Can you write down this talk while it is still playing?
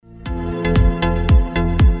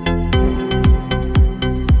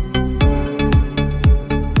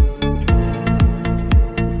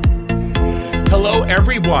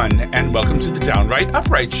everyone, and welcome to the Downright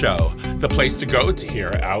Upright Show, the place to go to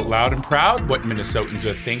hear out loud and proud what Minnesotans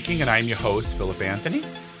are thinking, and I'm your host, Philip Anthony.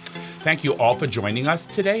 Thank you all for joining us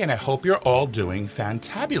today, and I hope you're all doing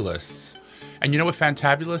fantabulous. And you know what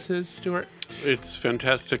fantabulous is, Stuart? It's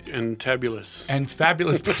fantastic and tabulous. And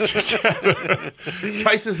fabulous put together.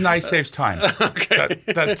 Twice as nice saves time. Okay.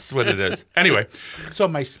 That's what it is. Anyway, so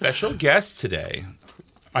my special guest today,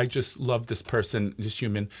 I just love this person, this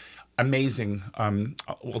human. Amazing.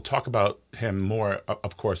 We'll talk about him more,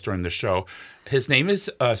 of course, during the show. His name is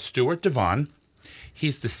Stuart DeVaan.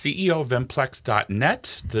 He's the CEO of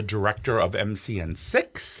Mplex.net, the director of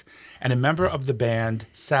MCN6, and a member of the band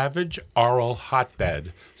Savage Aural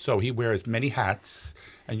Hotbed. So he wears many hats,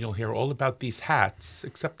 and you'll hear all about these hats,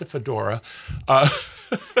 except the fedora. I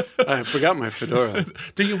forgot my fedora.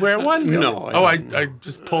 Do you wear one? No. I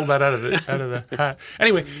just pulled that out of the hat.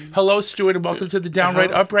 Anyway, hello, Stuart, and welcome to the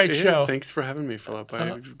Downright Upright Show. Thanks for having me, Philip.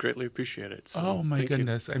 I greatly appreciate it. So, my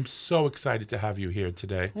goodness. I'm so excited to have you here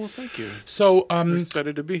today. Well, thank you. So, I'm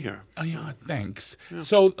excited to be here. So. Yeah, thanks. Yeah.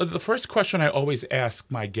 So the first question I always ask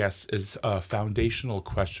my guests is a foundational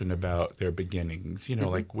question about their beginnings,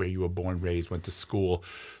 like where you were born, raised, went to school,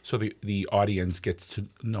 so the audience gets to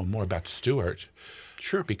know more about Stuart.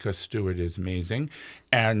 Sure. Because Stuart is amazing.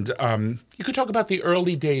 And you could talk about the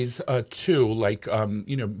early days, too, like,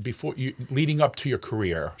 before leading up to your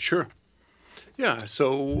career. Sure. Yeah.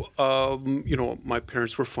 So, my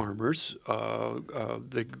parents were farmers.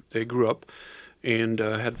 They grew up and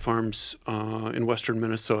had farms in western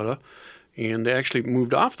Minnesota. And they actually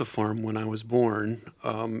moved off the farm when I was born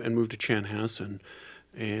and moved to Chanhassen.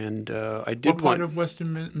 And I did. What part of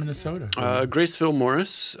western Minnesota? Graceville,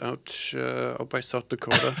 Morris, out by South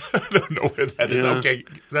Dakota. I don't know where that is. Okay,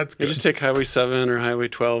 that's good. You just take Highway 7 or Highway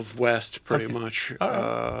 12 west, pretty much,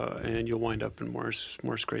 and you'll wind up in Morris,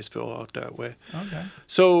 Graceville, out that way. Okay.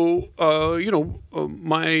 So,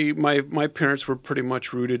 my parents were pretty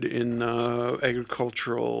much rooted in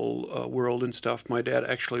agricultural world and stuff. My dad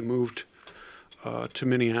actually moved to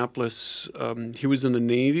Minneapolis. He was in the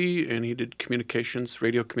Navy, and he did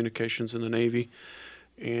radio communications in the Navy,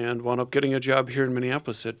 and wound up getting a job here in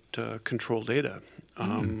Minneapolis at Control Data,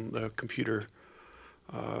 the computer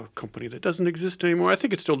company that doesn't exist anymore. I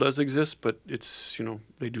think it still does exist, but it's,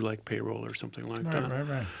 they do like payroll or something like that.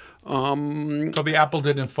 Right. So the apple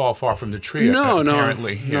didn't fall far from the tree,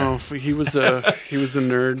 apparently. No, he was a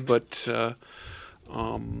nerd, but...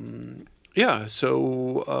 Yeah,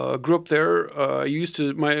 so grew up there.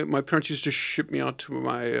 My parents used to ship me out to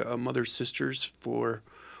my mother's sisters for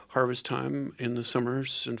harvest time in the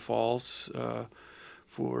summers and falls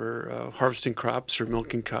for harvesting crops or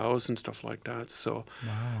milking cows and stuff like that. So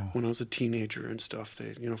when I was a teenager and stuff,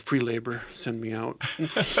 they, free labor, send me out,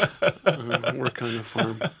 work on the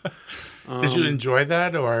farm. Did you enjoy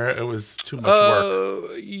that, or it was too much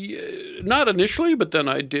work? Not initially, but then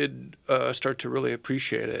I did start to really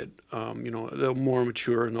appreciate it. The more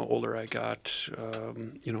mature and the older I got,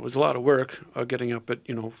 it was a lot of work getting up at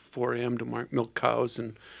 4 a.m. to milk cows,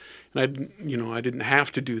 and I didn't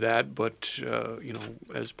have to do that, but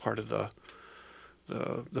as part of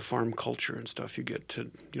the farm culture and stuff, you get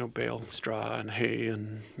to bale straw and hay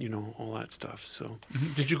and all that stuff. So,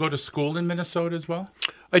 Did you go to school in Minnesota as well?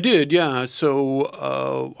 I did, yeah.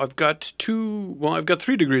 So I've got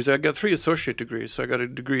 3 degrees. I got 3 associate degrees. So I got a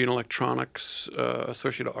degree in electronics,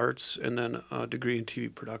 associate of arts, and then a degree in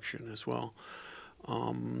TV production as well.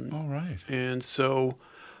 All right. And so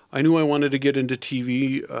I knew I wanted to get into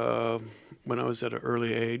TV when I was at an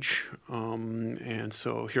early age, and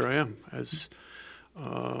so here I am. As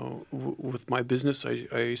with my business,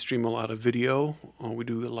 I stream a lot of video. We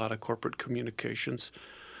do a lot of corporate communications.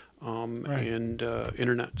 And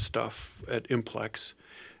internet stuff at Mplex.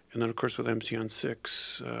 And then, of course, with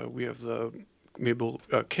MCN6, we have the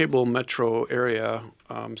cable metro area.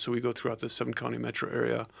 So we go throughout the 7-county metro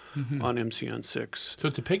area on MCN6.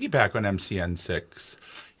 So to piggyback on MCN6,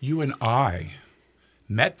 you and I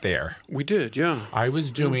met there. We did, yeah. I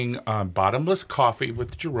was doing Bottomless Coffee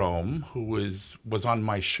with Jerome, who was on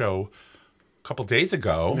my show a couple days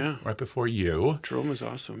ago, right before you. Jerome was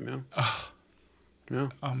awesome, yeah. Yeah.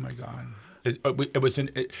 Oh my God!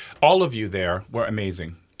 All of you there were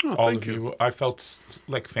amazing. Oh, all thank of you. I felt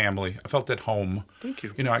like family. I felt at home. Thank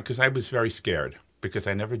you. Because I was very scared because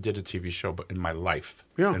I never did a TV show, but in my life,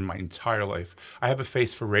 in my entire life, I have a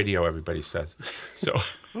face for radio. Everybody says so.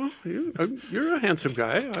 Well, you're a handsome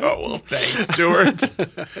guy. Oh well, thanks, Stuart.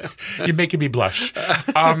 You're making me blush.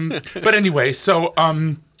 But anyway, so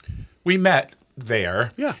we met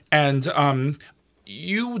there. Yeah. And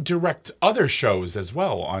you direct other shows as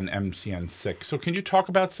well on MCN6. So can you talk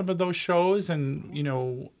about some of those shows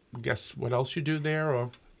and, guess what else you do there?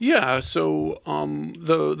 Or Yeah, so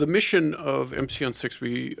the mission of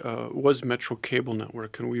MCN6 was Metro Cable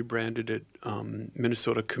Network, and we branded it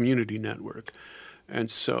Minnesota Community Network. And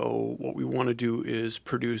so what we want to do is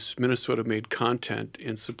produce Minnesota-made content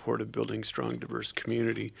in support of building strong, diverse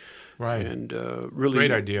community. Right. And really,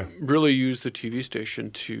 great idea. Really use the TV station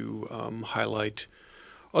to highlight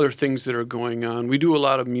other things that are going on. We do a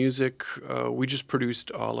lot of music. We just produced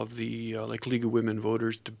all of the League of Women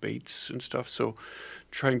Voters debates and stuff. So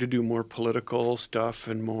trying to do more political stuff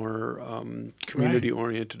and more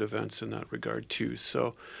community-oriented events in that regard too.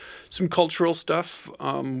 So some cultural stuff.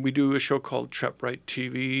 We do a show called Trap Right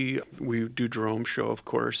TV. We do Jerome's show, of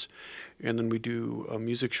course. And then we do a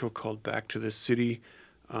music show called Back to the City,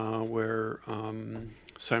 where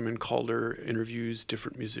Simon Calder interviews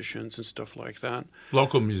different musicians and stuff like that.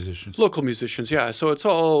 Local musicians. Local musicians, yeah. So it's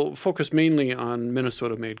all focused mainly on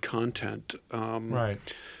Minnesota-made content. Right.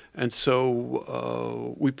 And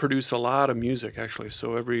so we produce a lot of music, actually.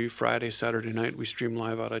 So every Friday, Saturday night, we stream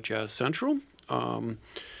live out of Jazz Central.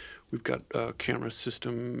 We've got a camera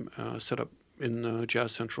system set up in the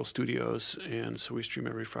Jazz Central studios, and so we stream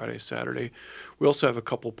every Friday, Saturday. We also have a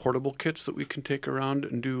couple portable kits that we can take around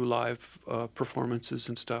and do live performances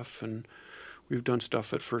and stuff. And we've done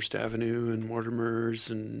stuff at First Avenue and Mortimer's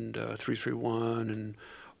and 331 and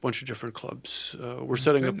a bunch of different clubs. We're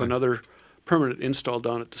setting up another permanent install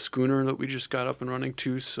down at the Schooner that we just got up and running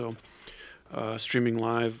too. So streaming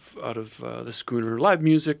live out of the Schooner, live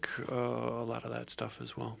music, a lot of that stuff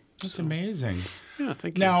as well. That's amazing. Yeah,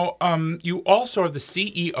 thank you. Now, you also are the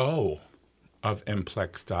CEO of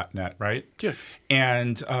Implex.net, right? Yeah.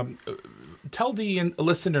 And tell the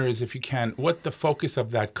listeners, if you can, what the focus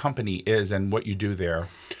of that company is and what you do there.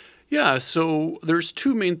 Yeah, so there's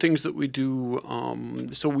two main things that we do.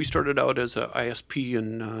 So we started out as a ISP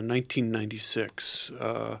in 1996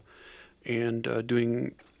 and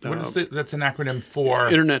doing... What is that's an acronym for?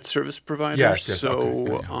 Internet Service Provider. Yes,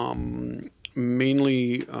 So okay.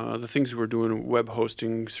 Mainly the things we're doing, web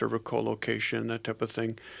hosting, server co-location, that type of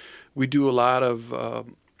thing. We do a lot of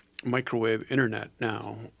microwave internet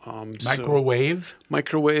now. Microwave?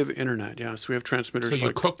 Microwave internet, yeah. So we have transmitters. So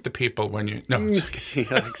you cook the people when you... No.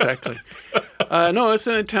 Yeah, exactly. No, it's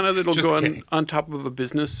an antenna that'll Just go kidding. on top of a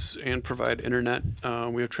business and provide internet.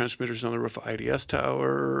 We have transmitters on the roof of IDS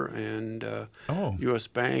Tower and U.S.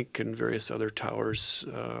 Bank and various other towers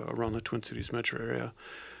around the Twin Cities metro area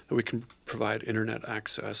that we can provide internet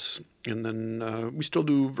access. And then we still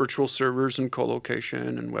do virtual servers and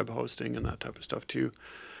co-location and web hosting and that type of stuff too.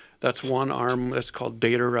 That's one arm that's called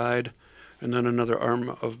Data Ride. And then another arm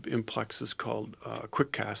of Implex is called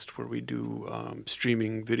QuickCast, where we do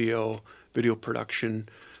streaming video production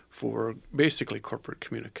for basically corporate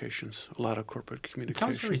communications, a lot of corporate It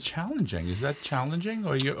communications. sounds very challenging. Is that challenging?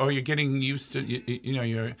 Or you're getting used to,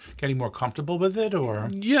 you're getting more comfortable with it? Or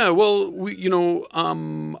Yeah, well,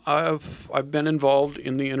 I've been involved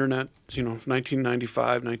in the internet,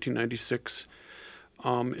 1995, 1996.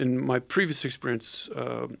 In my previous experience,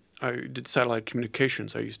 I did satellite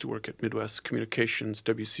communications. I used to work at Midwest Communications,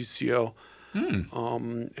 WCCO.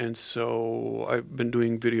 And so I've been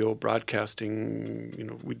doing video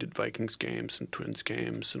broadcasting. We did Vikings games and Twins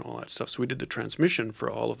games and all that stuff. So we did the transmission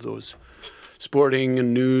for all of those sporting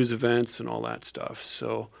and news events and all that stuff.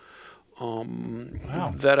 So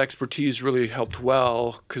wow. That expertise really helped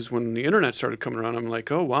well, because when the internet started coming around, I'm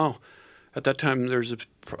like, oh, wow. At that time, there's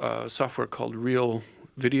a software called Real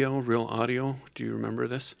Video, Real Audio. Do you remember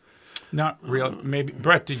this? Not real. Maybe.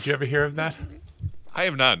 Brett, did you ever hear of that? I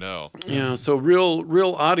have not, no. Yeah, so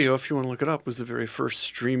Real Audio, if you want to look it up, was the very first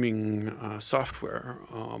streaming software.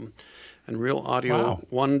 And Real Audio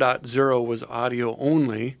 1.0 was audio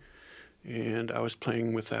only, and I was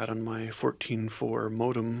playing with that on my 14.4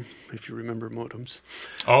 modem, if you remember modems.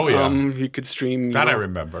 Oh, yeah. You could stream I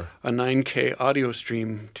remember. a 9K audio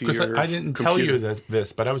stream to your Because I didn't computer. tell you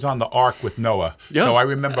this, but I was on the Ark with Noah. Yeah. So I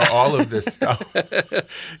remember all of this stuff.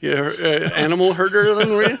 You're animal herder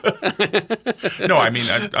then, were you? No, I mean,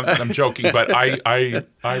 I'm joking, but I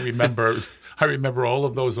remember all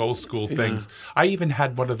of those old school things. I even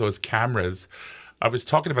had one of those cameras. I was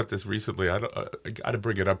talking about this recently. I got to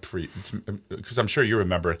bring it up for you because I'm sure you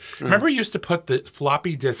remember it. Remember, you used to put the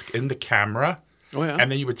floppy disk in the camera,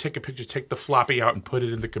 and then you would take a picture, take the floppy out, and put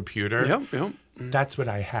it in the computer. Yep. That's what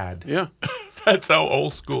I had. Yeah. That's how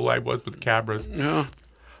old school I was with cameras. Yeah.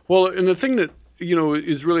 Well, and the thing that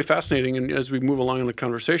is really fascinating, and as we move along in the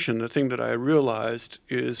conversation, the thing that I realized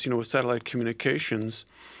is, with satellite communications,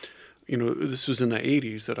 this was in the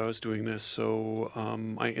 80s that I was doing this. So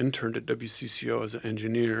I interned at WCCO as an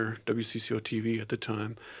engineer, WCCO TV at the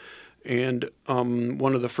time. And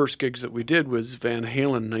one of the first gigs that we did was Van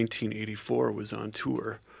Halen 1984 was on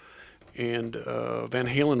tour. And Van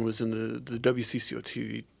Halen was in the WCCO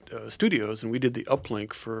TV studios, and we did the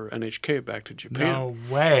uplink for NHK back to Japan. No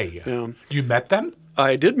way. Yeah. You met them?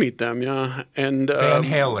 I did meet them, yeah. And Van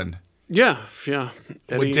Halen. Yeah.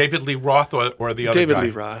 With David Lee Roth or the other David guy? Lee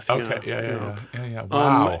Roth. Okay, yeah.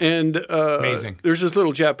 Wow. And Amazing. There's this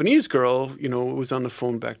little Japanese girl, was on the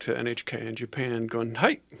phone back to NHK in Japan going,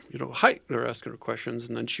 hi. They're asking her questions,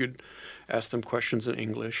 and then she'd ask them questions in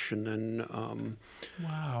English, and then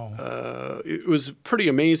wow. it was pretty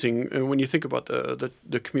amazing. And when you think about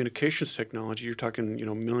the communications technology, you're talking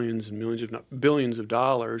millions and millions, if not billions of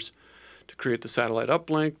dollars to create the satellite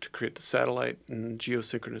uplink, to create the satellite in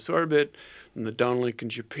geosynchronous orbit, and the downlink in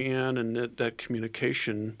Japan, and that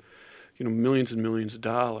communication, millions and millions of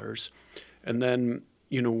dollars. And then,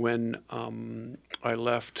 when I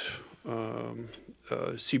left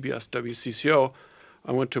CBS WCCO,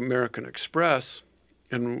 I went to American Express,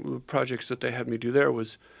 and the projects that they had me do there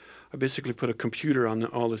was I basically put a computer on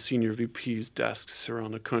all the senior VPs' desks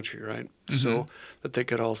around the country, right? Mm-hmm. So that they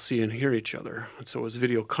could all see and hear each other. And so it was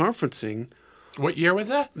video conferencing. What year was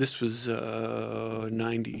that? This was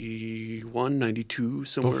 91, 92,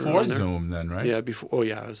 somewhere before around there. Zoom then, right? Yeah, before. Oh,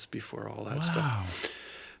 yeah, it was before all that stuff. Wow.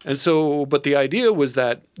 And so, but the idea was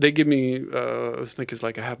that they give me, I think it's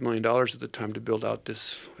like $500,000 at the time to build out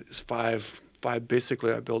this five.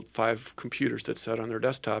 Basically, I built 5 computers that sat on their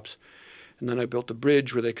desktops. And then I built a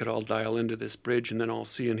bridge where they could all dial into this bridge and then all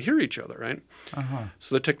see and hear each other, right? Uh-huh.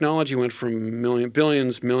 So the technology went from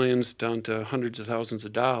billions, millions down to hundreds of thousands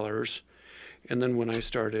of dollars. And then when I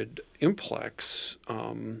started Implex,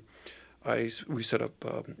 we set up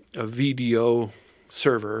a VDO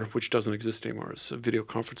server, which doesn't exist anymore. It's a video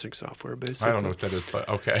conferencing software, basically. I don't know what that is, but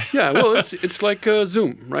okay. Yeah, well, it's like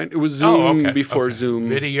Zoom, right? It was Zoom before Zoom.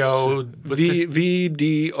 Video.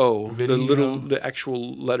 VDO. Video. The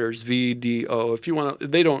actual letters VDO. If you want to,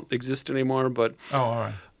 they don't exist anymore, but. Oh,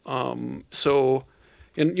 all right. So,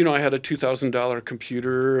 and I had a $2,000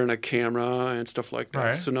 computer and a camera and stuff like that.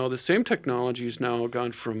 Right. So now the same technology has now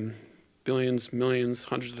gone from billions, millions,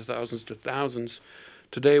 hundreds of thousands to thousands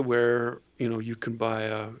today, where you can buy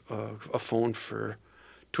a phone for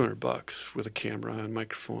 $200 with a camera and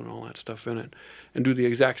microphone and all that stuff in it, and do the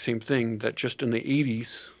exact same thing that just in the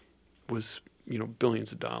 80s was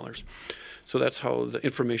billions of dollars. So that's how the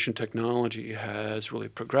information technology has really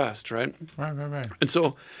progressed, right? Right. And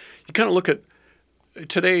so you kind of look at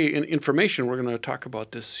today in information. We're going to talk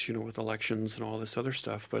about this, with elections and all this other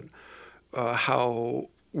stuff, but how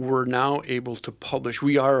we're now able to publish.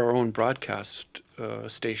 We are our own broadcast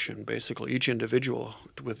station, basically. Each individual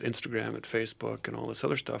with Instagram and Facebook and all this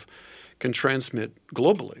other stuff can transmit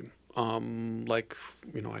globally, like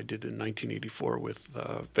I did in 1984 with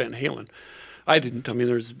Van Halen. I didn't. I mean,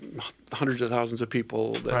 there's hundreds of thousands of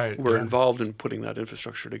people that were involved in putting that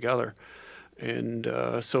infrastructure together. And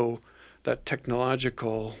so that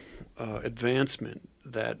technological advancement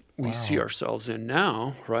that we see ourselves in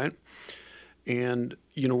now, right? And,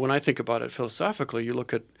 when I think about it philosophically, you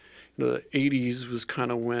look at, the 80s was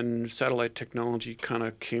kind of when satellite technology kind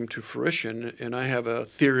of came to fruition. And I have a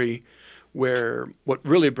theory where what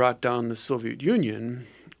really brought down the Soviet Union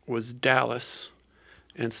was Dallas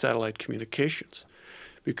and satellite communications.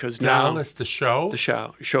 Because Dallas, the show? The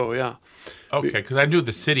show, yeah. Okay, because I knew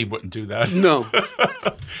the city wouldn't do that. No.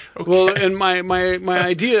 Okay. Well, and my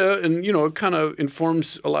idea, and it kind of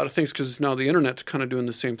informs a lot of things, because now the internet's kind of doing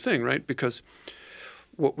the same thing, right? Because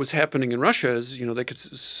what was happening in Russia is, you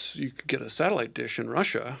could get a satellite dish in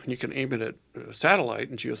Russia, and you can aim it at a satellite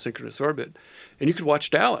in geosynchronous orbit, and you could watch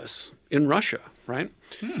Dallas in Russia, right?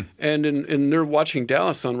 And they're watching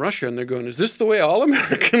Dallas on Russia, and they're going, is this the way all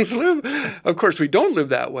Americans live? Of course, we don't live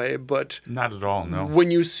that way, but... Not at all, no.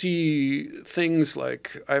 When you see things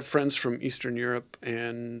like... I have friends from Eastern Europe,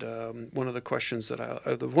 and one of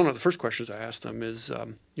the first questions I asked them is,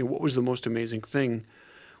 what was the most amazing thing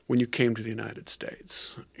when you came to the United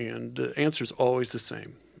States? And the answer is always the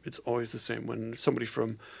same. It's always the same. When somebody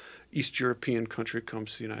from East European country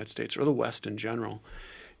comes to the United States, or the West in general,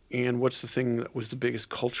 and what's the thing that was the biggest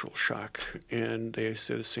cultural shock? And they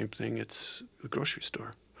say the same thing. It's the grocery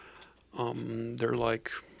store. They're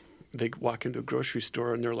like, they walk into a grocery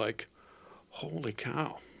store and they're like, holy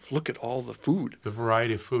cow, look at all the food. The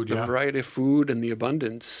variety of food, The variety of food and the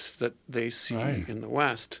abundance that they see in the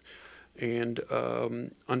West. And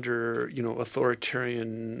under,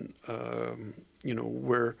 authoritarian,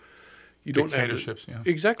 where, you don't have Dictatorships, yeah.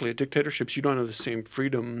 Exactly. At dictatorships, you don't have the same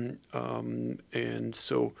freedom, and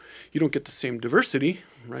so you don't get the same diversity,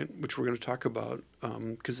 right? Which we're going to talk about,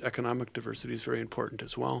 because economic diversity is very important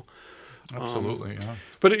as well. Absolutely, yeah.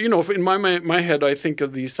 But in my head, I think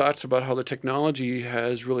of these thoughts about how the technology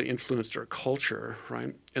has really influenced our culture,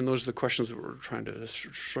 right? And those are the questions that we're trying to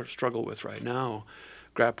struggle with right now,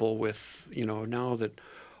 grapple with. Now that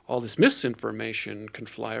all this misinformation can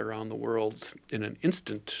fly around the world in an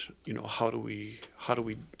instant, how do we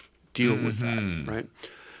deal with that, right?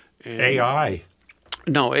 And AI.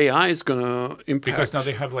 No, AI is going to impact. Because now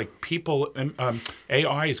they have people.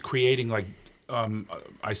 AI is creating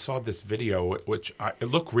I saw this video, which it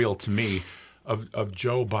looked real to me, of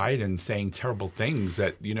Joe Biden saying terrible things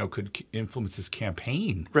that could influence his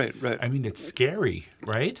campaign. Right. I mean, it's scary,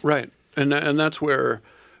 right? Right, and that's where,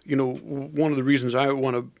 one of the reasons I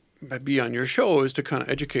want to be on your show is to kind of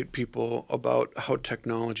educate people about how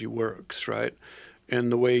technology works, right?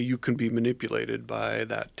 And the way you can be manipulated by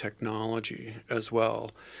that technology as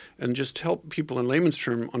well. And just help people in layman's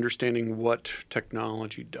term understanding what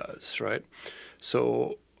technology does, right?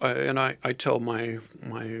 So, I tell the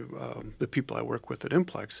people I work with at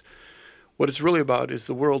Implex, what it's really about is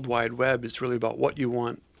the World Wide Web. It's really about what you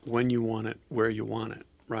want, when you want it, where you want it.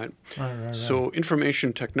 Right? Right. So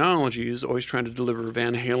information technology is always trying to deliver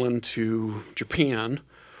Van Halen to Japan,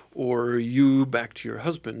 or you back to your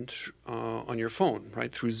husband on your phone, right?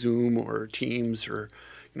 Through Zoom or Teams, or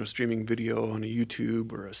streaming video on a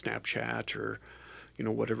YouTube or a Snapchat, or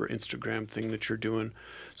whatever Instagram thing that you're doing.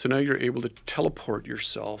 So now you're able to teleport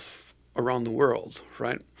yourself around the world,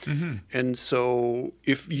 right? Mm-hmm. And so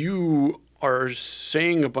if you are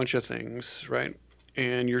saying a bunch of things, right,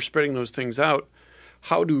 and you're spreading those things out,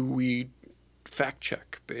 how do we fact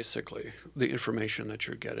check basically the information that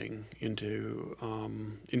you're getting into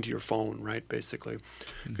your phone, right? Basically,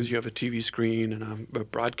 because you have a TV screen and a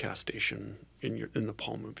broadcast station in the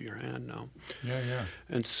palm of your hand now. Yeah.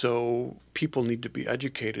 And so people need to be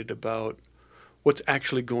educated about what's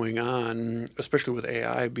actually going on, especially with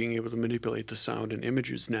AI being able to manipulate the sound and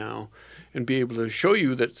images now, and be able to show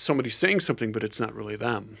you that somebody's saying something, but it's not really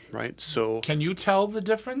them, right? So, can you tell the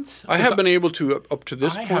difference? I have been able to up to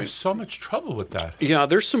this point. point. I have so much trouble with that. Yeah,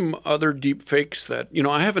 there's some other deep fakes that,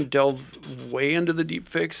 I haven't delved way into the deep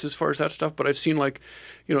fakes as far as that stuff, but I've seen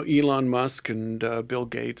Elon Musk and Bill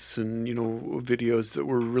Gates and, videos that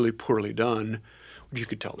were really poorly done. You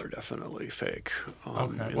could tell they're definitely fake.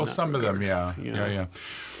 Okay. Well, some regard. of them, yeah.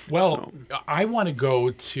 Well, I want to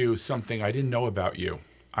go to something I didn't know about you.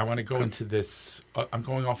 I want to go into this. I'm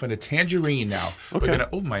going off on a tangerine now. Okay.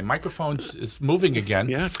 My microphone is moving again.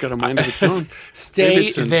 Yeah, it's got a mind of its own. Stay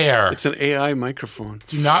there. It's an AI microphone.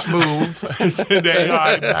 Do not move. It's an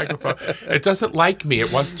AI microphone. It doesn't like me.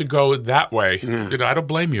 It wants to go that way. Yeah. I don't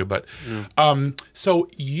blame you. But so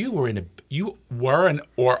you were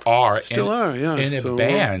or are still in a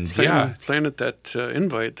band. Playing at that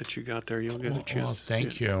invite that you got there. You'll get a chance to see it.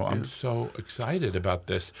 Thank you. I'm so excited about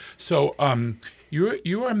this. So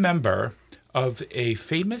you are a member of a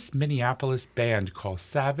famous Minneapolis band called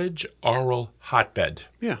Savage Aural Hotbed.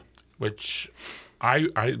 Yeah. Which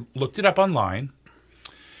I looked it up online,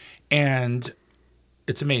 and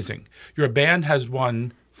it's amazing. Your band has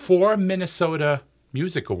won 4 Minnesota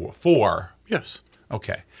Music Awards. 4. Yes.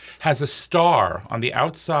 Okay. Has a star on the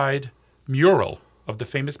outside mural of the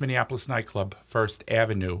famous Minneapolis nightclub First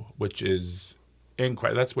Avenue, which is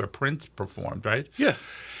incredible. That's where Prince performed, right? Yeah.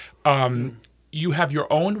 You have your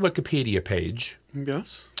own Wikipedia page.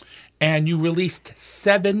 Yes. And you released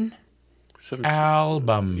 7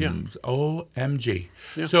 albums. Yeah. OMG.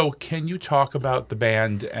 Yeah. So can you talk about the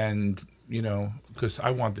band and, because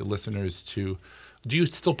I want the listeners to, do you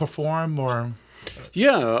still perform or?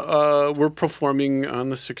 Yeah, we're performing on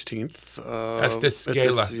the 16th. At this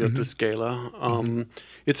gala. At this gala.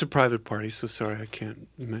 It's a private party, so sorry I can't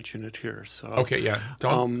mention it here. So okay, yeah.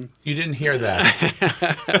 You didn't hear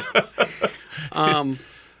that.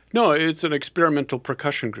 No, it's an experimental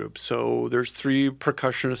percussion group. So there's 3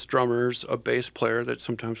 percussionist drummers, a bass player that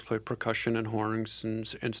sometimes play percussion and horns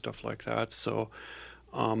and stuff like that. So,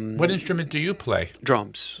 what instrument do you play?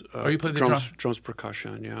 Drums. You play the drums? Drums,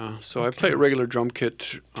 percussion. Yeah. So I play a regular drum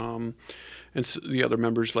kit. And so the other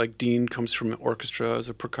members, like Dean comes from orchestra as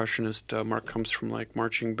a percussionist. Mark comes from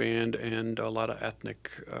marching band and a lot of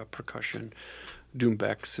ethnic percussion.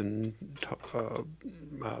 Doombecks and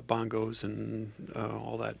bongos and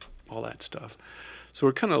all that stuff. So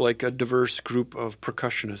we're kind of like a diverse group of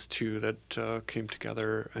percussionists too that came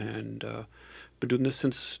together and been doing this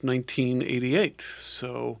since 1988.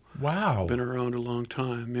 So wow, been around a long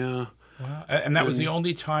time. Yeah. Wow. And that was the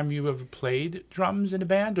only time you ever played drums in a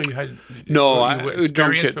band, or you had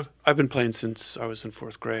drum kit. I've been playing since I was in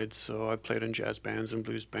 4th grade, so I played in jazz bands and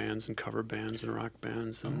blues bands and cover bands and rock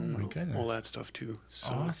bands and all that stuff too.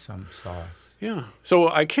 So, awesome sauce. Yeah. So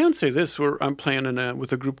I can say this: I'm playing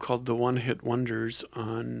with a group called the One Hit Wonders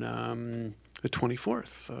on the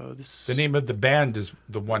 24th. The name of the band is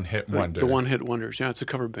the One Hit Wonders. The One Hit Wonders. Yeah, it's a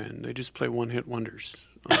cover band. They just play One Hit Wonders.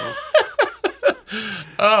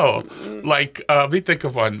 Like we think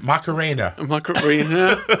of one, Macarena.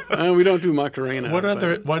 Macarena. We don't do Macarena. What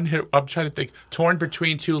other one hit? I'm trying to think. Torn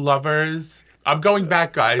Between Two Lovers. I'm going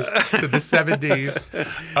back, guys, to the 70s.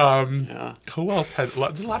 Who else had?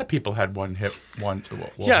 There's a lot of people had one hit.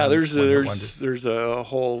 There's a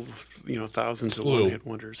whole thousands of one hit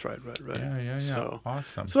wonders. Right. Yeah. So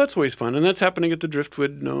awesome. So that's always fun, and that's happening at the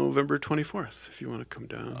Driftwood November 24th. If you want to come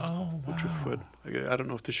down. Oh, wow. Driftwood. I don't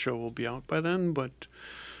know if the show will be out by then, but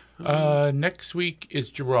next week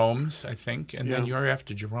is Jerome's, I think, and then you're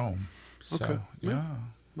after Jerome. So, okay. Yeah.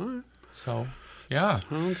 All right. So. Yeah.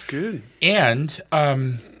 Sounds good. And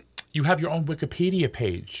you have your own Wikipedia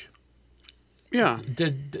page. Yeah.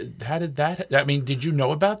 How did that? I mean, did you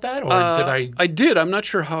know about that, or did I? I did. I'm not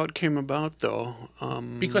sure how it came about, though.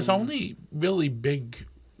 Because only really big,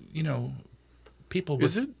 people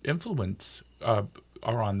with influence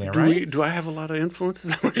are on there, right? Do I have a lot of influence? Is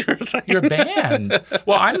that what you're saying? Your band.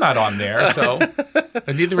 Well, I'm not on there, so.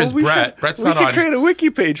 And neither is Brett. Brett's not on. We should create a wiki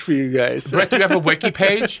page for you guys. Brett, do you have a wiki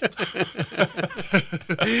page?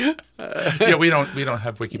 Yeah, we don't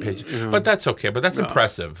have wiki page, but that's okay. But that's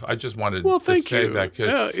impressive. I just wanted to say that.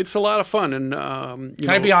 Yeah, it's a lot of fun. And can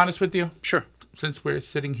I be honest with you? Sure. Since we're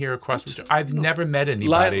sitting here across the street, I've never met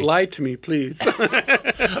anybody. Lie to me, please.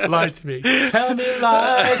 Lie to me. Tell me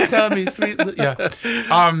lies. Tell me sweet. Yeah.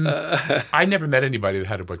 I never met anybody that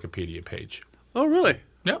had a Wikipedia page. Oh, really?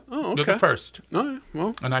 Yep. Oh, okay. You're the first. Oh,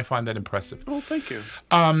 well. And I find that impressive. Oh, thank you.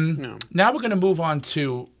 Now we're going to move on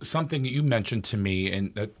to something that you mentioned to me,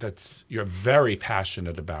 and that's you're very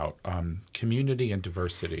passionate about, community and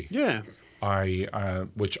diversity. Yeah.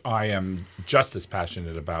 Which I am just as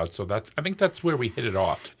passionate about. So I think that's where we hit it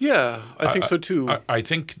off. Yeah, I think so too. I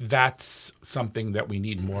think that's something that we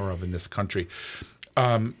need more of in this country.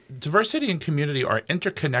 Diversity and community are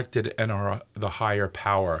interconnected and are the higher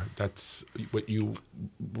power. That's what you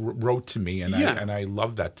wrote to me, and I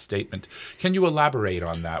love that statement. Can you elaborate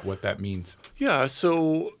on that, what that means? Yeah,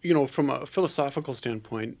 so, from a philosophical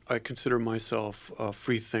standpoint, I consider myself a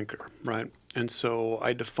free thinker, right? And so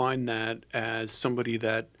I define that as somebody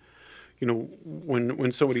that,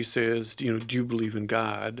 when somebody says, do you believe in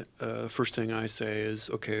God? First thing I say is,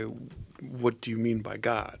 okay, what do you mean by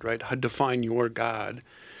God, right? How define your God?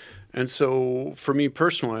 And so for me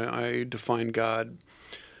personally, I define God,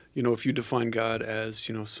 if you define God as,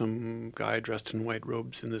 some guy dressed in white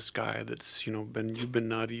robes in the sky that's, you've been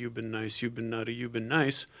naughty, you've been nice, you've been naughty, you've been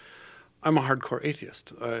nice. I'm a hardcore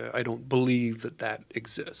atheist. I don't believe that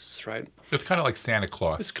exists, right? It's kind of like Santa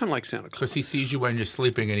Claus. It's kind of like Santa Claus. Because he sees you when you're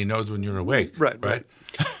sleeping and he knows when you're awake. Right.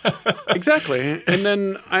 Exactly. And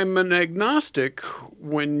then I'm an agnostic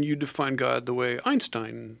when you define God the way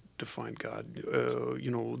Einstein defined God,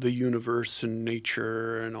 the universe and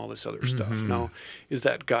nature and all this other stuff. Now, is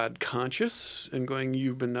that God conscious and going,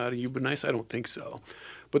 you've been naughty, you've been nice? I don't think so.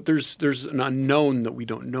 But there's an unknown that we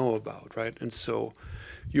don't know about, right? And so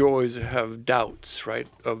you always have doubts, right,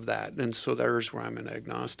 of that. And so there's where I'm an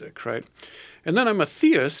agnostic, right? And then I'm a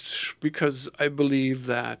theist because I believe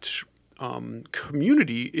that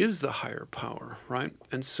community is the higher power, right?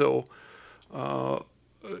 And so,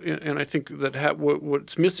 and I think that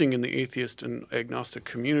what's missing in the atheist and agnostic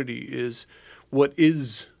community is what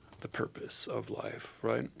is the purpose of life,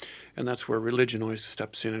 right? And that's where religion always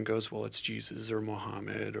steps in and goes, well, it's Jesus or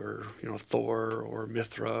Muhammad or Thor or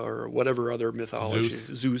Mithra or whatever other mythology,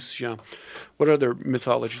 Zeus, yeah, what other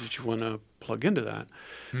mythology that you want to plug into that.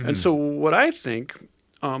 And so what I think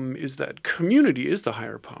is that community is the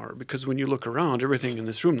higher power, because when you look around, everything in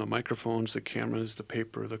this room, the microphones, the cameras, the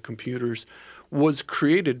paper, the computers, was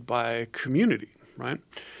created by community, right?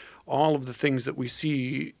 All of the things that we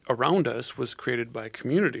see around us was created by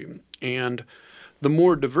community. And the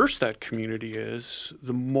more diverse that community is,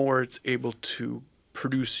 the more it's able to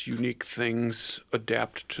produce unique things,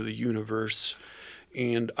 adapt to the universe.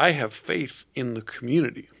 And I have faith in the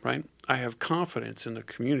community, right? I have confidence in the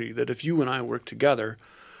community that if you and I work together,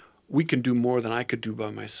 we can do more than I could do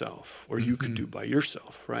by myself, or you could do by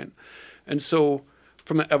yourself, right? And so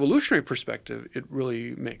from an evolutionary perspective, it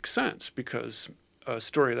really makes sense, because a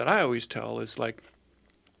story that I always tell is like,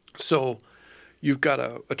 so you've got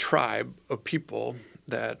a tribe of people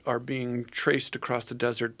that are being traced across the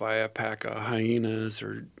desert by a pack of hyenas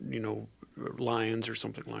or, lions or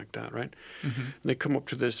something like that, right? Mm-hmm. And they come up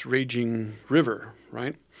to this raging river,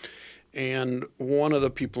 right? And one of the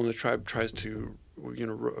people in the tribe tries to,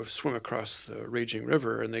 swim across the raging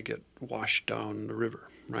river, and they get washed down the river,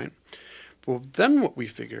 right? Well, then what we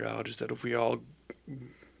figure out is that if we all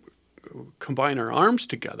combine our arms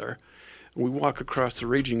together and we walk across the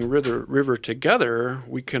raging river together,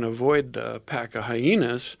 we can avoid the pack of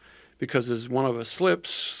hyenas, because as one of us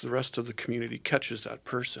slips, the rest of the community catches that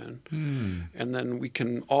person. And then we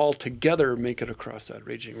can all together make it across that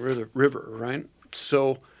raging river, right?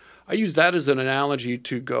 So I use that as an analogy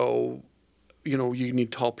to go, you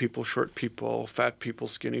need tall people, short people, fat people,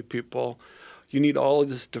 skinny people. You need all of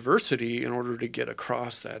this diversity in order to get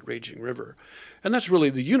across that raging river. And that's really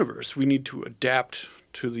the universe. We need to adapt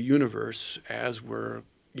to the universe as we're,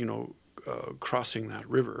 crossing that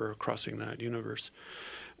river or crossing that universe.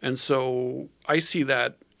 And so I see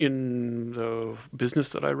that in the business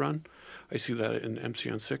that I run. I see that in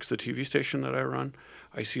MCN6, the TV station that I run.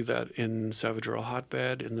 I see that in Savage Aural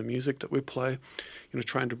Hotbed, in the music that we play,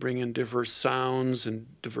 trying to bring in diverse sounds and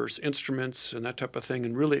diverse instruments and that type of thing,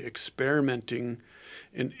 and really experimenting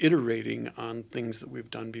and iterating on things that we've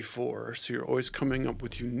done before. So you're always coming up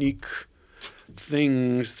with unique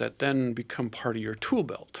things that then become part of your tool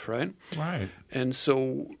belt, right? Right. And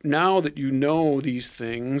so now that you know these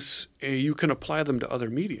things, you can apply them to other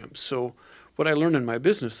mediums. So what I learn in my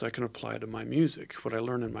business, I can apply to my music. What I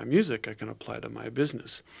learn in my music, I can apply to my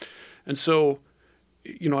business. And so,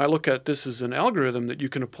 I look at this as an algorithm that you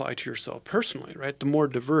can apply to yourself personally, right? The more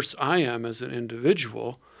diverse I am as an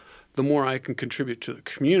individual, the more I can contribute to the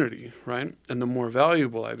community, right? And the more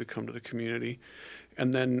valuable I become to the community.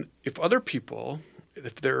 And then if other people,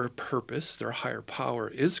 if their purpose, their higher power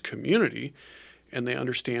is community, and they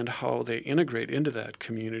understand how they integrate into that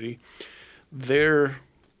community, their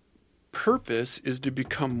purpose is to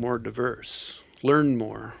become more diverse, learn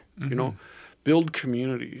more, build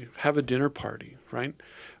community, have a dinner party, right?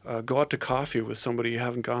 Go out to coffee with somebody you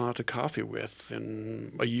haven't gone out to coffee with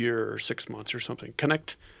in a year or 6 months or something.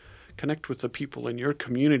 Connect with the people in your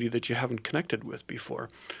community that you haven't connected with before.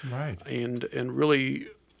 Right. And really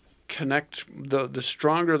connect. The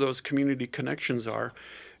stronger those community connections are.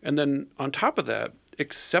 And then on top of that,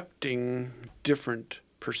 accepting different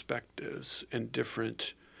perspectives and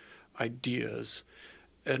different ideas,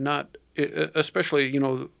 and not, especially,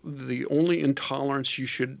 the only intolerance you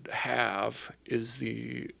should have is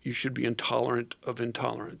you should be intolerant of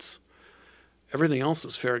intolerance. Everything else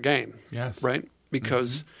is fair game. Yes. Right?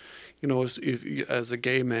 Because, as a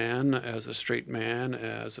gay man, as a straight man,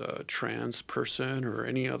 as a trans person, or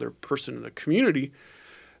any other person in the community,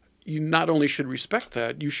 you not only should respect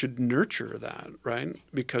that, you should nurture that, right?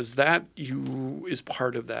 Because that is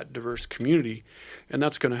part of that diverse community, and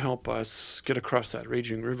that's going to help us get across that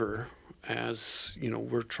raging river as,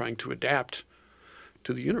 we're trying to adapt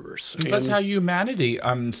to the universe. That's how humanity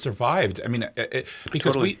survived. I mean,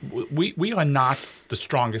 because Totally. we are not the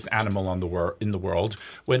strongest animal in the world.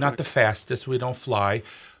 We're not the fastest. We don't fly,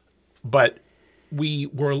 but we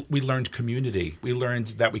learned community. We learned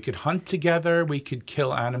that we could hunt together. We could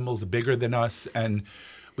kill animals bigger than us, and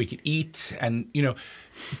we could eat. And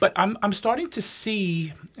but I'm starting to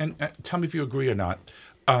see, and tell me if you agree or not.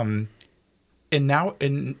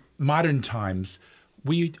 In modern times,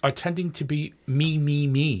 we are tending to be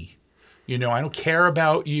me. I don't care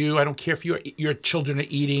about you. I don't care if your children are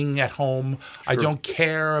eating at home. Sure. I don't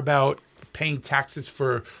care about paying taxes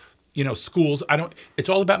for, schools. It's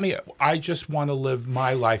all about me. I just want to live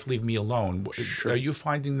my life. Leave me alone. Sure. Are you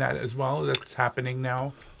finding that as well? That's happening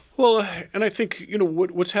now? Well, and I think,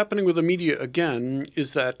 what's happening with the media, again,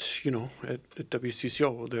 is that, at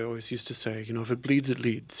WCCO, they always used to say, if it bleeds, it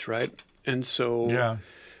leads, right? And so... Yeah.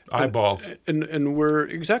 Eyeballs. And we're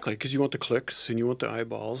exactly, because you want the clicks and you want the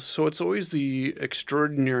eyeballs. So it's always the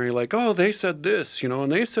extraordinary, like, oh, they said this,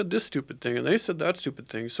 and they said this stupid thing and they said that stupid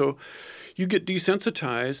thing. So you get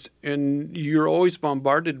desensitized and you're always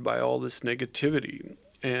bombarded by all this negativity.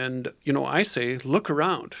 And, I say, look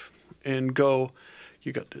around and go,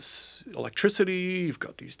 you got this electricity, you've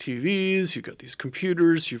got these TVs, you've got these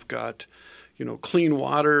computers, you've got... clean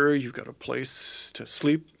water, you've got a place to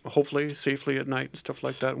sleep, hopefully, safely at night and stuff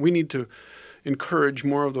like that. We need to encourage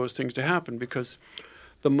more of those things to happen, because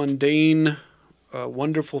the mundane,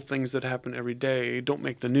 wonderful things that happen every day don't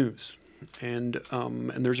make the news. And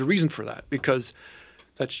there's a reason for that, because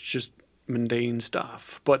that's just mundane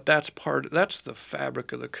stuff. But that's the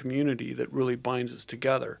fabric of the community that really binds us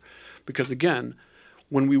together. Because again,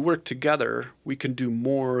 when we work together, we can do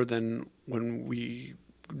more than when we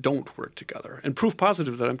don't work together. And proof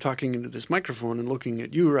positive that I'm talking into this microphone and looking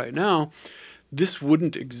at you right now, this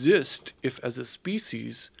wouldn't exist if, as a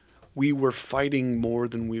species, we were fighting more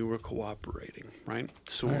than we were cooperating, right?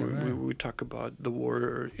 So we talk about the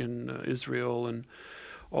war in Israel and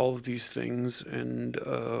all of these things, and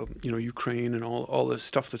Ukraine and all this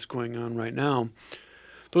stuff that's going on right now.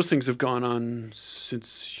 Those things have gone on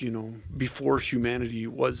since, before humanity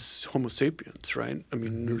was Homo sapiens, right? I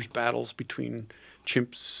mean, there's battles between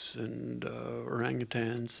chimps and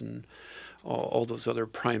orangutans and all those other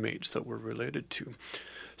primates that we're related to.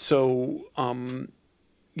 So,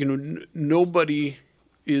 nobody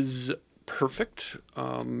is perfect.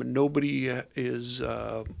 Nobody is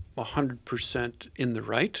 100% in the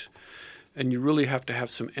right. And you really have to have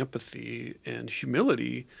some empathy and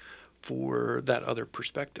humility for that other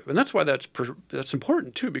perspective. And that's why that's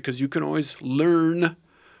important too, because you can always learn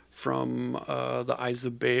from the eyes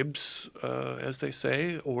of babes, as they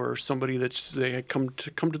say, or somebody they come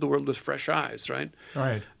to the world with fresh eyes, right?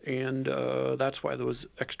 Right. And that's why those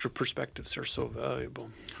extra perspectives are so valuable.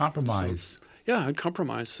 Compromise. So, and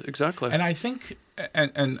compromise, exactly. And I think,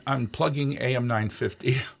 and I'm plugging AM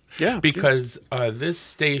 950, because this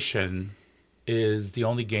station is the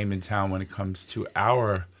only game in town when it comes to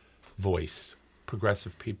our voice,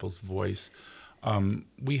 progressive people's voice.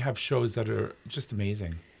 We have shows that are just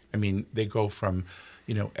amazing. I mean, they go from,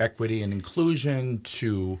 equity and inclusion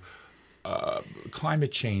to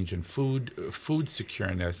climate change and food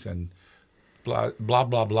secureness and blah, blah,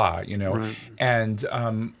 blah, blah, Right. And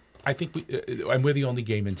I think and we're the only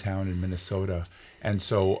game in town in Minnesota. And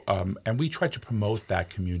so, and we try to promote that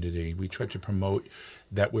community. We try to promote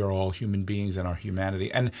that we're all human beings and our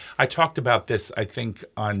humanity. And I talked about this, I think,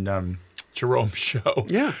 on Jerome's show.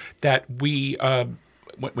 Yeah. That we,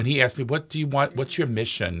 when he asked me, what do you want, what's your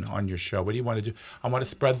mission on your show? What do you want to do? I want to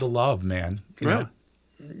spread the love, man. You know?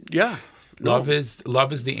 Yeah. Love is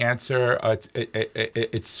the answer.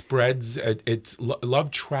 It spreads.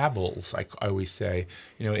 Love travels. I always say,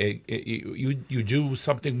 you do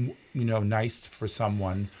something nice for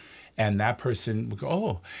someone, and that person will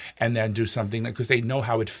go and then do something because they know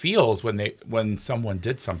how it feels when someone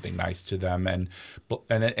did something nice to them, and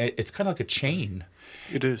it's kind of like a chain.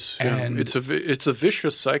 It is. And it's a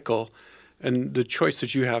vicious cycle. And the choice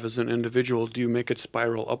that you have as an individual, do you make it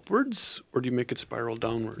spiral upwards or do you make it spiral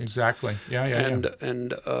downwards? Exactly. Yeah.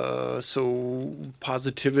 And so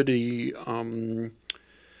positivity,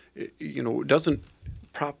 doesn't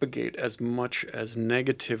propagate as much as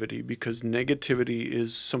negativity, because negativity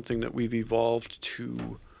is something that we've evolved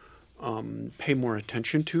to pay more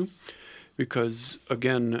attention to. Because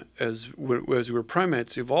again, as we were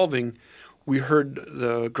primates evolving, we heard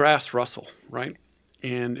the grass rustle, right?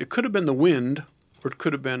 And it could have been the wind, or it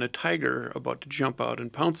could have been a tiger about to jump out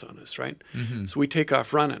and pounce on us, right? Mm-hmm. So we take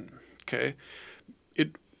off running, okay?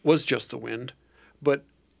 It was just the wind. But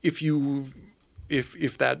if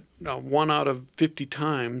that 1 out of 50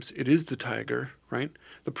 times it is the tiger, right?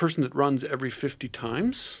 The person that runs every 50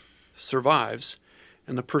 times survives,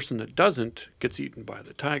 and the person that doesn't gets eaten by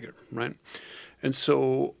the tiger, right? And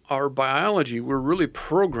so our biology, we're really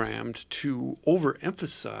programmed to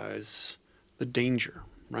overemphasize the danger,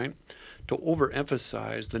 right? To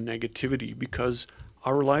overemphasize the negativity because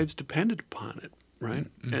our lives depended upon it, right?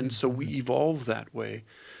 Mm-hmm. And so we evolve that way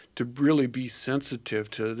to really be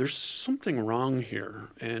sensitive to there's something wrong here.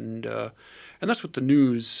 And that's what the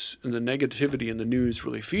news and the negativity in the news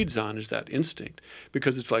really feeds on, is that instinct.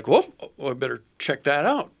 Because it's like, well, I better check that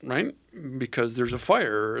out, right? Because there's a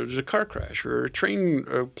fire, or there's a car crash, or a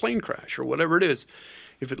plane crash, or whatever it is.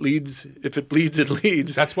 If it bleeds, it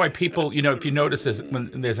leads. That's why people, if you notice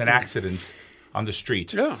when there's an accident on the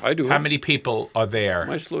street. Yeah, I do. How many people are there?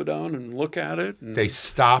 I slow down and look at it. And they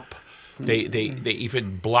stop. They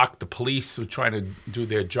even block the police who are trying to do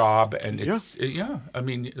their job. And it's, I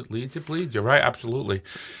mean, it leads, it bleeds. You're right, absolutely.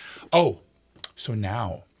 Oh, so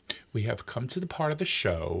now we have come to the part of the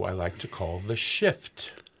show I like to call the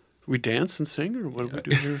shift. We dance and sing, or what do we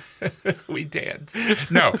do here? We dance.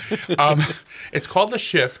 No. It's called the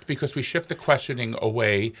shift because we shift the questioning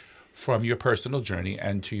away from your personal journey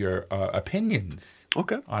and to your opinions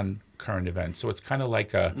on current events. So it's kind of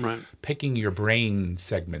like a picking your brain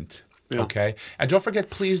segment. Yeah. Okay? And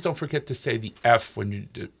please don't forget to say the F when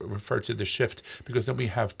you refer to the shift, because then we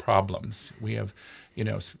have problems. We have,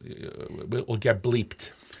 we'll get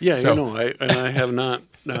bleeped. Yeah, so. I have not.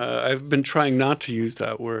 I've been trying not to use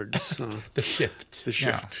that word. So. The shift. The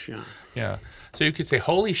shift, Yeah. So you could say,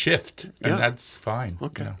 holy shift, and that's fine.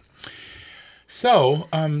 Okay. So,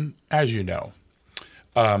 as you know,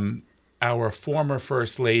 our former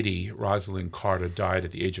First Lady, Rosalind Carter, died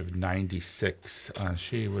at the age of 96.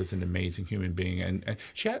 She was an amazing human being, and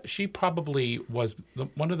she probably was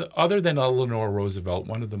one of the, other than Eleanor Roosevelt,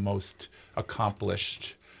 one of the most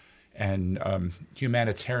accomplished and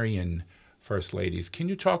humanitarian First Ladies. Can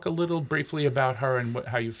you talk a little briefly about her and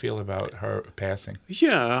how you feel about her passing?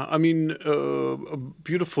 Yeah, I mean, a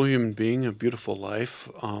beautiful human being, a beautiful life.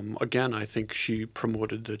 Again, I think she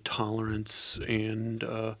promoted the tolerance and,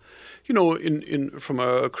 from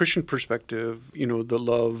a Christian perspective, the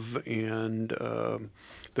love and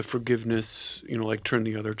the forgiveness, like turn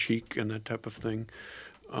the other cheek and that type of thing.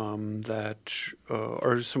 That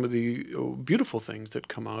are some of the beautiful things that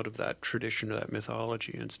come out of that tradition, of that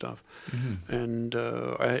mythology and stuff. Mm-hmm. And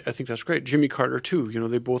I think that's great. Jimmy Carter, too.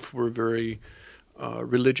 They both were very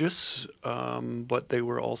religious, but they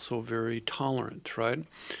were also very tolerant, right?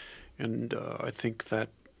 And I think that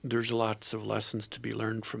there's lots of lessons to be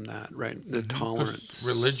learned from that, right? The tolerance.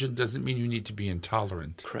 Religion doesn't mean you need to be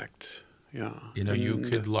intolerant. Correct. Yeah. You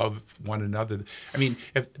could love one another. I mean,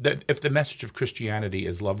 if the message of Christianity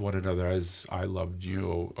is love one another as I loved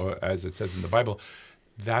you, or as it says in the Bible,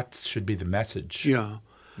 that should be the message. Yeah.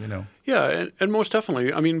 Yeah, and most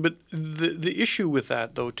definitely. I mean, but the issue with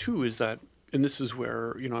that, though, too, is that, and this is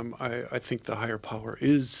where, I think the higher power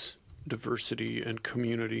is diversity and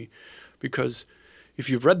community, because if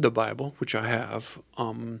you've read the Bible, which I have. I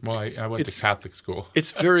went to Catholic school.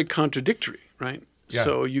 It's very contradictory, right? Yeah.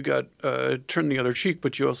 So you got turn the other cheek,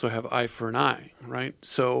 but you also have eye for an eye, right?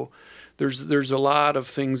 So there's a lot of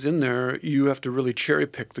things in there. You have to really cherry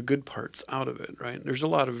pick the good parts out of it, right? There's a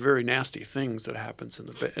lot of very nasty things that happens in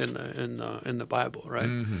the Bible, right?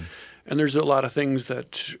 Mm-hmm. And there's a lot of things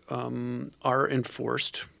that are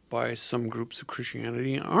enforced by some groups of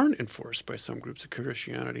Christianity and aren't enforced by some groups of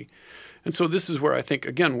Christianity. And so this is where I think,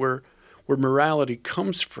 again, where morality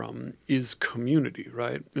comes from is community,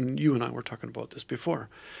 right? And you and I were talking about this before,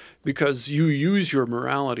 because you use your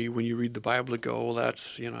morality when you read the Bible to go, well,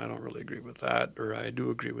 that's, I don't really agree with that, or I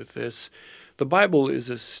do agree with this. The Bible is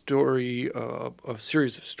a story, a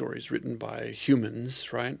series of stories written by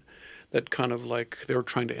humans, right? That kind of like they were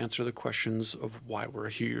trying to answer the questions of why we're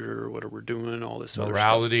here, what are we doing, all this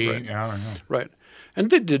morality, other stuff. Right? Yeah. Right. And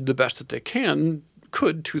they did the best that they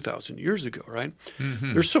could 2,000 years ago, right?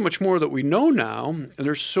 Mm-hmm. There's so much more that we know now, and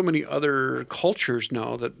there's so many other cultures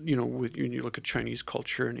now that, when you look at Chinese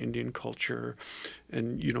culture and Indian culture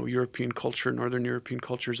and, European culture, Northern European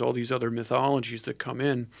cultures, all these other mythologies that come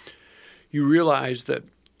in, you realize that,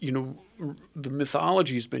 the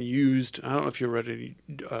mythology has been used. I don't know if you read any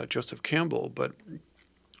Joseph Campbell, but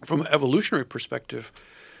from an evolutionary perspective,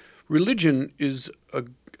 religion is a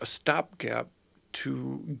stopgap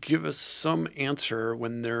to give us some answer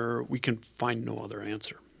when we can find no other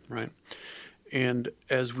answer, right? And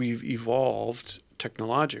as we've evolved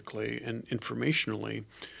technologically and informationally,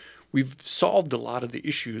 we've solved a lot of the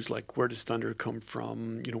issues, like where does thunder come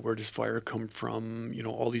from, where does fire come from,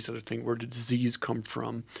 all these other things, where did disease come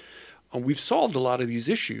from? We've solved a lot of these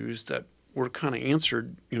issues that were kind of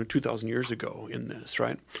answered, 2,000 years ago in this,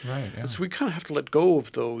 right? Right. Yeah. So we kind of have to let go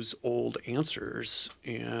of those old answers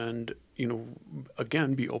and,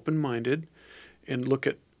 again, be open-minded and look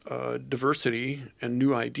at diversity and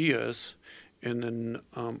new ideas and then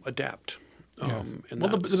adapt. Yeah.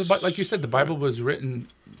 Like you said, the Bible was written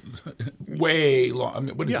way long. I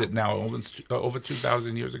mean, what is it now? Over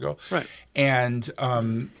 2,000 years ago. Right. And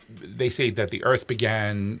they say that the earth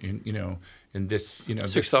began, in this,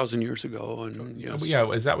 6,000 years ago. And yes.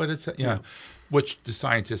 Yeah, is that what it said? Yeah. Which the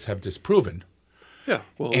scientists have disproven. Yeah.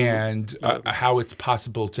 Well, and how it's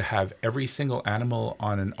possible to have every single animal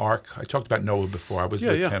on an ark. I talked about Noah before. I was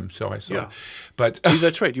with him, so I saw it. But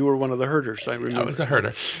that's right. You were one of the herders, I remember. I was a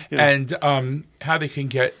herder. Yeah. And how they can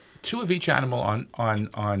get two of each animal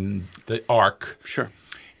on the ark. Sure.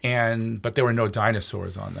 But there were no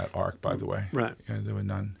dinosaurs on that ark, by the way. Right. There were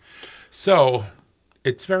none. So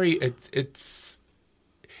it's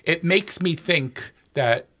it makes me think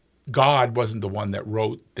that God wasn't the one that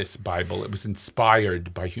wrote this Bible. It was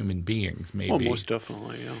inspired by human beings, maybe. Well, most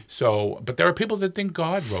definitely, yeah. So, but there are people that think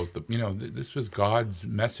God wrote this was God's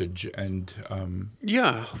message, and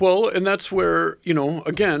yeah. Well, and that's where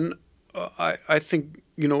again, I think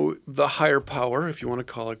the higher power, if you want to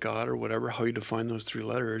call it God or whatever, how you define those three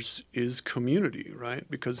letters, is community, right?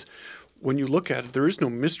 Because when you look at it, there is no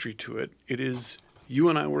mystery to it. It is you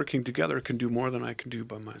and I working together can do more than I can do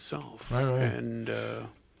by myself, right. And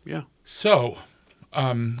yeah. So,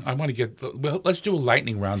 I want to get. Well, let's do a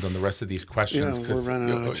lightning round on the rest of these questions. Yeah, we're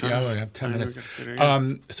running out of time. Yeah, we have 10 minutes.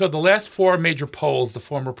 So the last four major polls, the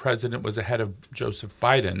former president was ahead of Joseph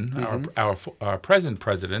Biden, our present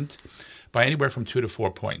president, by anywhere from 2 to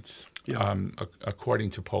 4 points, according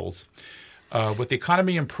to polls. With the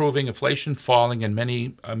economy improving, inflation falling, and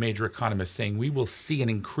many major economists saying we will see an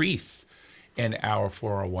increase in our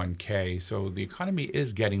 401k. So the economy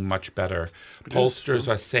is getting much better. Pollsters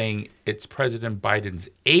are saying it's President Biden's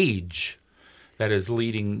age that is the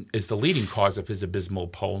leading cause of his abysmal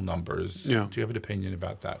poll numbers. Yeah. Do you have an opinion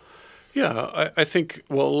about that? Yeah, I think,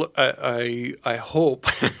 well, I hope,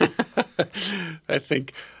 I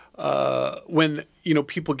think when,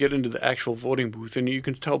 people get into the actual voting booth, and you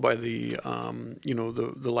can tell by the,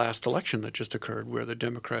 the last election that just occurred where the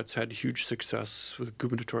Democrats had huge success with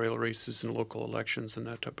gubernatorial races and local elections and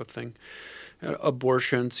that type of thing.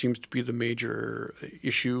 Abortion seems to be the major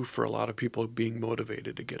issue for a lot of people being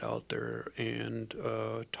motivated to get out there and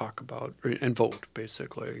talk about and vote,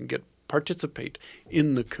 basically, and participate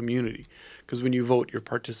in the community. Because when you vote, you're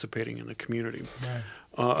participating in the community. Right.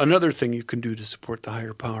 Another thing you can do to support the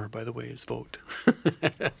higher power, by the way, is vote.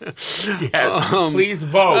 Yes, please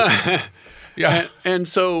vote. Yeah. And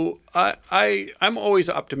so I'm always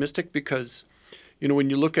optimistic because, when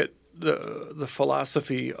you look at the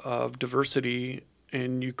philosophy of diversity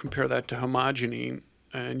and you compare that to homogeny,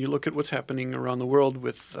 and you look at what's happening around the world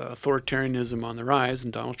with authoritarianism on the rise,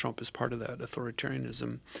 and Donald Trump is part of that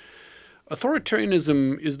authoritarianism.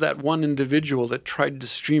 Authoritarianism is that one individual that tried to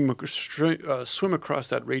swim across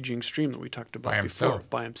that raging stream that we talked about before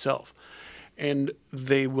by himself. And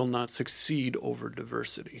they will not succeed over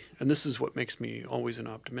diversity. And this is what makes me always an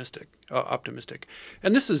optimistic.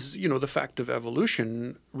 And this is, the fact of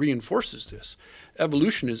evolution reinforces this.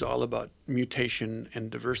 Evolution is all about mutation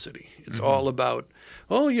and diversity. It's all about,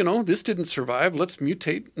 this didn't survive. Let's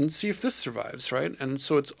mutate and see if this survives, right? And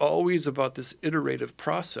so it's always about this iterative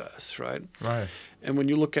process, right? Right. And when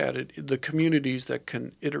you look at it, the communities that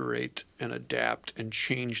can iterate and adapt and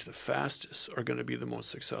change the fastest are going to be the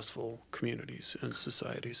most successful communities and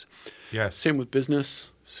societies. Yes. Same with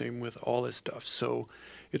business, same with all this stuff. So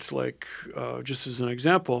it's like, just as an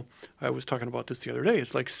example, I was talking about this the other day.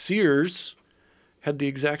 It's like Sears had the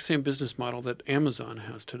exact same business model that Amazon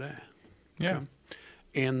has today. Yeah. Okay?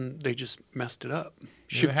 And they just messed it up.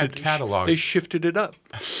 They had catalogs. They shifted it up.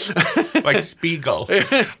 Like Spiegel.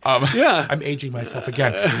 Yeah. I'm aging myself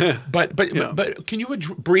again. But can you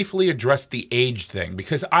briefly address the age thing?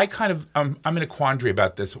 Because I kind of, I'm in a quandary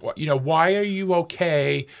about this. Why are you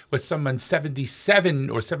okay with someone 77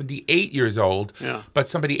 or 78 years old, but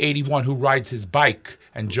somebody 81 who rides his bike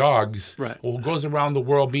and jogs, or goes around the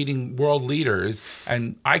world meeting world leaders?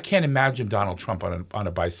 And I can't imagine Donald Trump on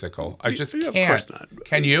a bicycle. I just can't. Of course not.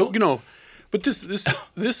 Can you? But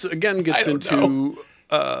this again gets into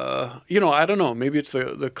I don't know. Maybe it's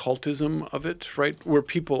the cultism of it, right? Where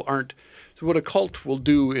people aren't. So what a cult will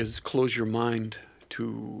do is close your mind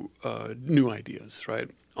to new ideas, right?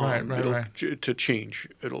 Right. To change.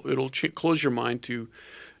 It'll close your mind to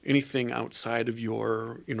anything outside of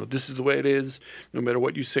your. This is the way it is. No matter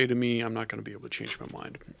what you say to me, I'm not going to be able to change my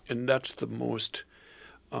mind. And that's the most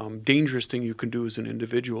dangerous thing you can do as an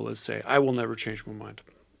individual is say, I will never change my mind.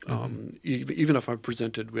 Even if I'm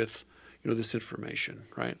presented with, this information,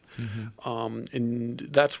 right? And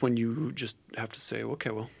that's when you just have to say, okay,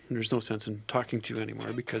 well, there's no sense in talking to you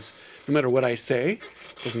anymore because no matter what I say,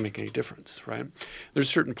 it doesn't make any difference, right? There's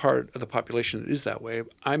a certain part of the population that is that way.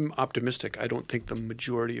 I'm optimistic. I don't think the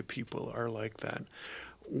majority of people are like that.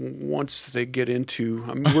 Once they get into,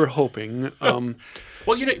 we're hoping. I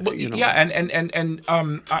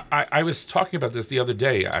was talking about this the other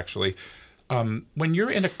day, actually. When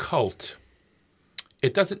you're in a cult,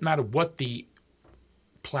 it doesn't matter what the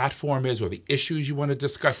platform is or the issues you want to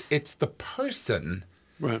discuss. It's the person,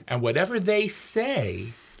 right? And whatever they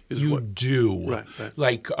say, you do. Right.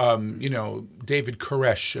 Like, David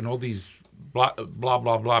Koresh and all these blah, blah,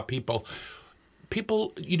 blah, blah people.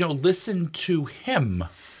 People, listen to him.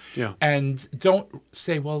 Yeah. And don't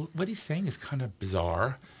say, well, what he's saying is kind of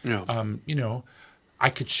bizarre. Yeah. I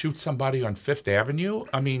could shoot somebody on Fifth Avenue.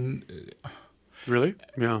 I mean... Really?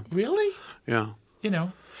 Yeah. Really? Yeah.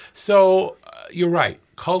 So you're right.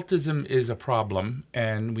 Cultism is a problem,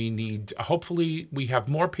 and we need. Hopefully, we have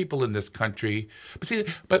more people in this country.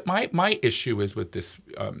 But my issue is with this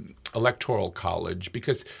electoral college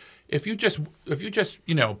because if you just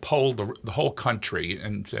polled the whole country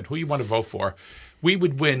and said who you want to vote for, we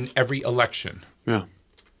would win every election. Yeah.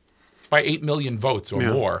 By 8 million votes or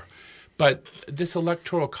more. But this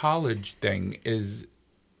electoral college thing is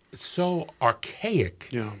so archaic.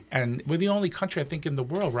 Yeah. And we're the only country, I think, in the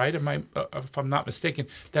world, right? If I'm not mistaken,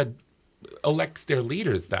 that elects their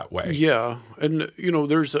leaders that way. Yeah, and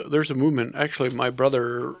there's a movement. Actually, my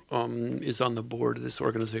brother is on the board of this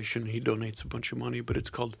organization. He donates a bunch of money, but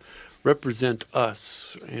it's called Represent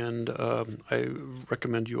Us, and I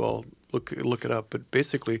recommend you all look it up. But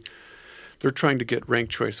basically, they're trying to get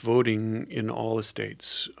ranked choice voting in all the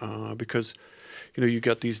states because you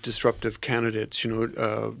got these disruptive candidates.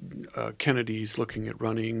 Kennedy's looking at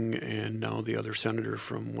running, and now the other senator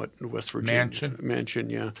from West Virginia,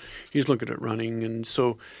 Manchin, yeah, he's looking at running, and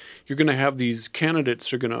so you're going to have these candidates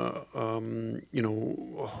who are going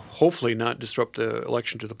to, hopefully not disrupt the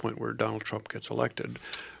election to the point where Donald Trump gets elected,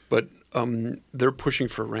 but they're pushing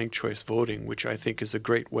for ranked choice voting, which I think is a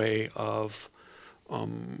great way of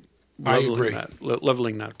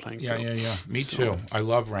leveling that playing field. Yeah. Me too. I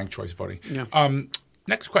love ranked choice voting. Yeah.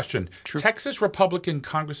 Next question. Sure. Texas Republican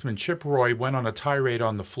Congressman Chip Roy went on a tirade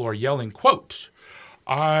on the floor yelling, quote,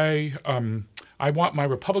 I want my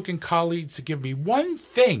Republican colleagues to give me one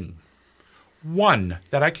thing,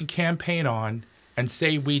 that I can campaign on and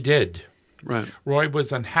say we did. Right. Roy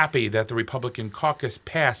was unhappy that the Republican caucus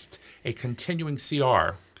passed a continuing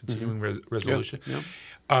resolution,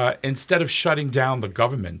 instead of shutting down the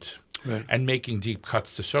government. Right. And making deep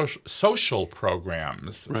cuts to social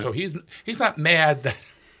programs. Right. So he's not mad that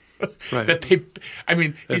that they. I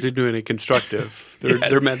mean, they didn't do any constructive.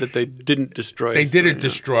 They're mad that they didn't destroy. They didn't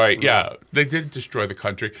destroy. Yeah, they didn't destroy the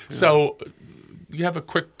country. Yeah. So, you have a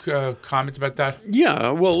quick comment about that? Yeah.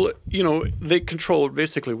 Well, they control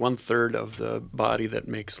basically 1/3 of the body that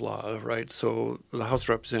makes law, right? So the House of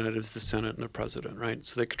Representatives, the Senate, and the President, right?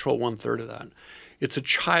 So they control 1/3 of that. It's a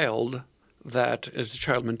child. That is a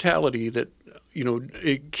child mentality that,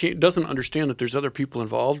 it doesn't understand that there's other people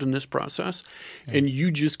involved in this process. Yeah. And you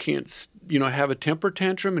just can't, have a temper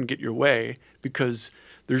tantrum and get your way because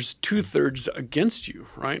there's 2/3 against you,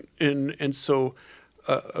 right? And so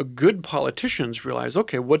good politicians realize,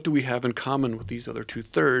 okay, what do we have in common with these other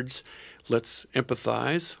 2/3? Let's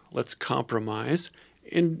empathize, let's compromise,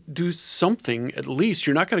 and do something. At least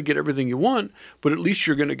you're not going to get everything you want, but at least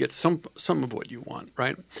you're going to get some of what you want,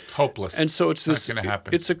 right? Hopeless. And so it's not going to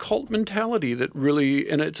happen. It's a cult mentality that really,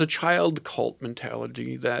 and it's a child cult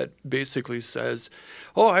mentality that basically says,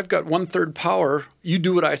 "Oh, I've got 1/3 power. You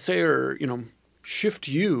do what I say, or shift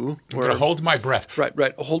you." Or hold my breath.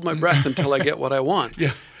 Right. Hold my breath until I get what I want.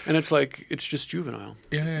 Yeah. And it's like, it's just juvenile.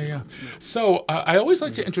 Yeah. So I always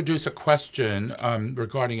like to introduce a question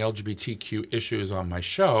regarding LGBTQ issues on my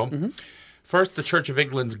show. Mm-hmm. First, the Church of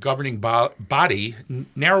England's governing body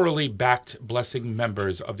narrowly backed blessing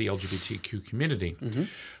members of the LGBTQ community,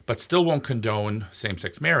 but still won't condone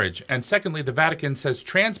same-sex marriage. And secondly, the Vatican says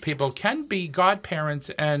trans people can be godparents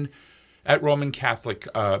and at Roman Catholic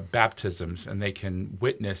baptisms, and they can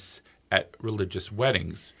witness at religious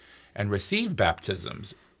weddings and receive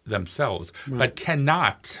baptisms themselves, but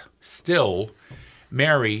cannot still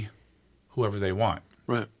marry whoever they want.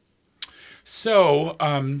 Right. So,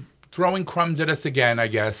 throwing crumbs at us again, I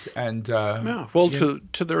guess. And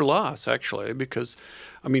to their loss, actually, because,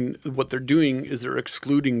 what they're doing is they're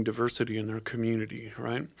excluding diversity in their community,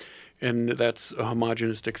 right? And that's a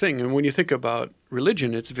homogenistic thing. And when you think about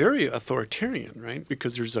religion, it's very authoritarian, right?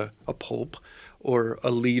 Because there's a pope or a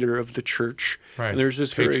leader of the church. Right. And there's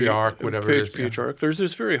this patriarch, whatever it is. Patriarch. Yeah. There's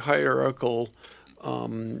this very hierarchical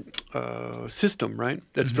system, right?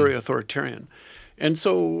 That's very authoritarian. And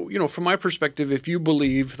so, from my perspective, if you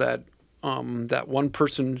believe that that one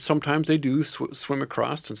person, sometimes they do swim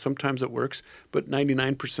across and sometimes it works, but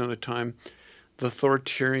 99% of the time, the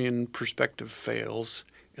authoritarian perspective fails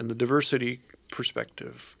and the diversity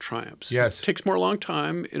perspective triumphs. Yes. It takes more long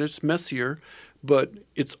time and it's messier, but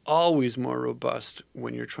it's always more robust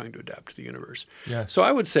when you're trying to adapt to the universe. Yes. So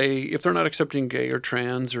I would say if they're not accepting gay or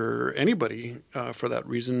trans or anybody for that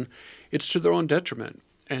reason, it's to their own detriment.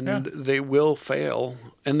 And they will fail,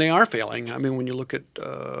 and they are failing. When you look at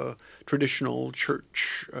traditional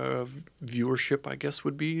church viewership, I guess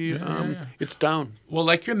would be, it's down. Well,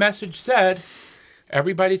 like your message said,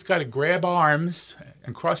 everybody's got to grab arms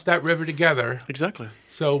and cross that river together. Exactly.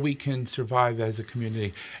 So we can survive as a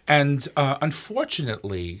community. And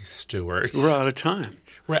unfortunately, Stuart, we're out of time.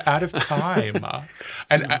 We're out of time.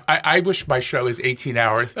 And I wish my show is 18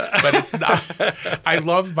 hours, but it's not. I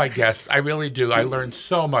love my guests. I really do. I learned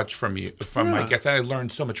so much from my guests. And I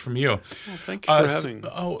learned so much from you. Well, thank you for having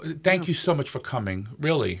me. Thank you so much for coming.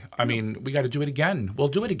 Really. We got to do it again. We'll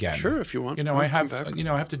do it again. Sure, if you want. I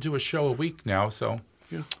have to do a show a week now, so.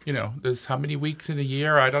 Yeah. You know, there's how many weeks in a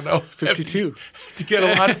year? I don't know. 52. To get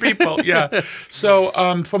a lot of people, yeah. So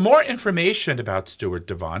for more information about Stuart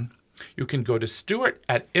DeVaan, you can go to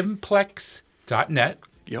stuart@implex.net,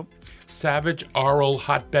 Yep.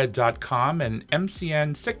 savageauralhotbed.com, and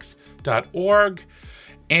mcn6.org.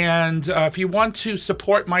 And if you want to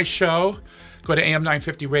support my show, go to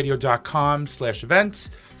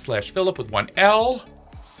am950radio.com/events/Philip with one L.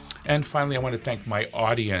 And finally, I want to thank my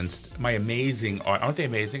audience, my amazing audience. Aren't they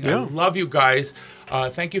amazing? Yeah. I love you guys.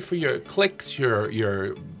 Thank you for your clicks,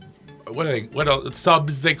 your what else,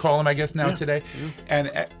 subs they call them, I guess, now today,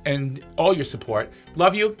 and all your support.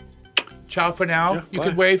 Love you. Ciao for now. Yeah, you bye.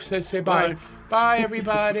 could wave, say bye. Bye. Bye,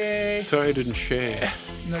 everybody. Sorry I didn't shave.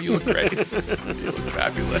 No, you look great. You look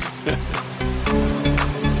fabulous.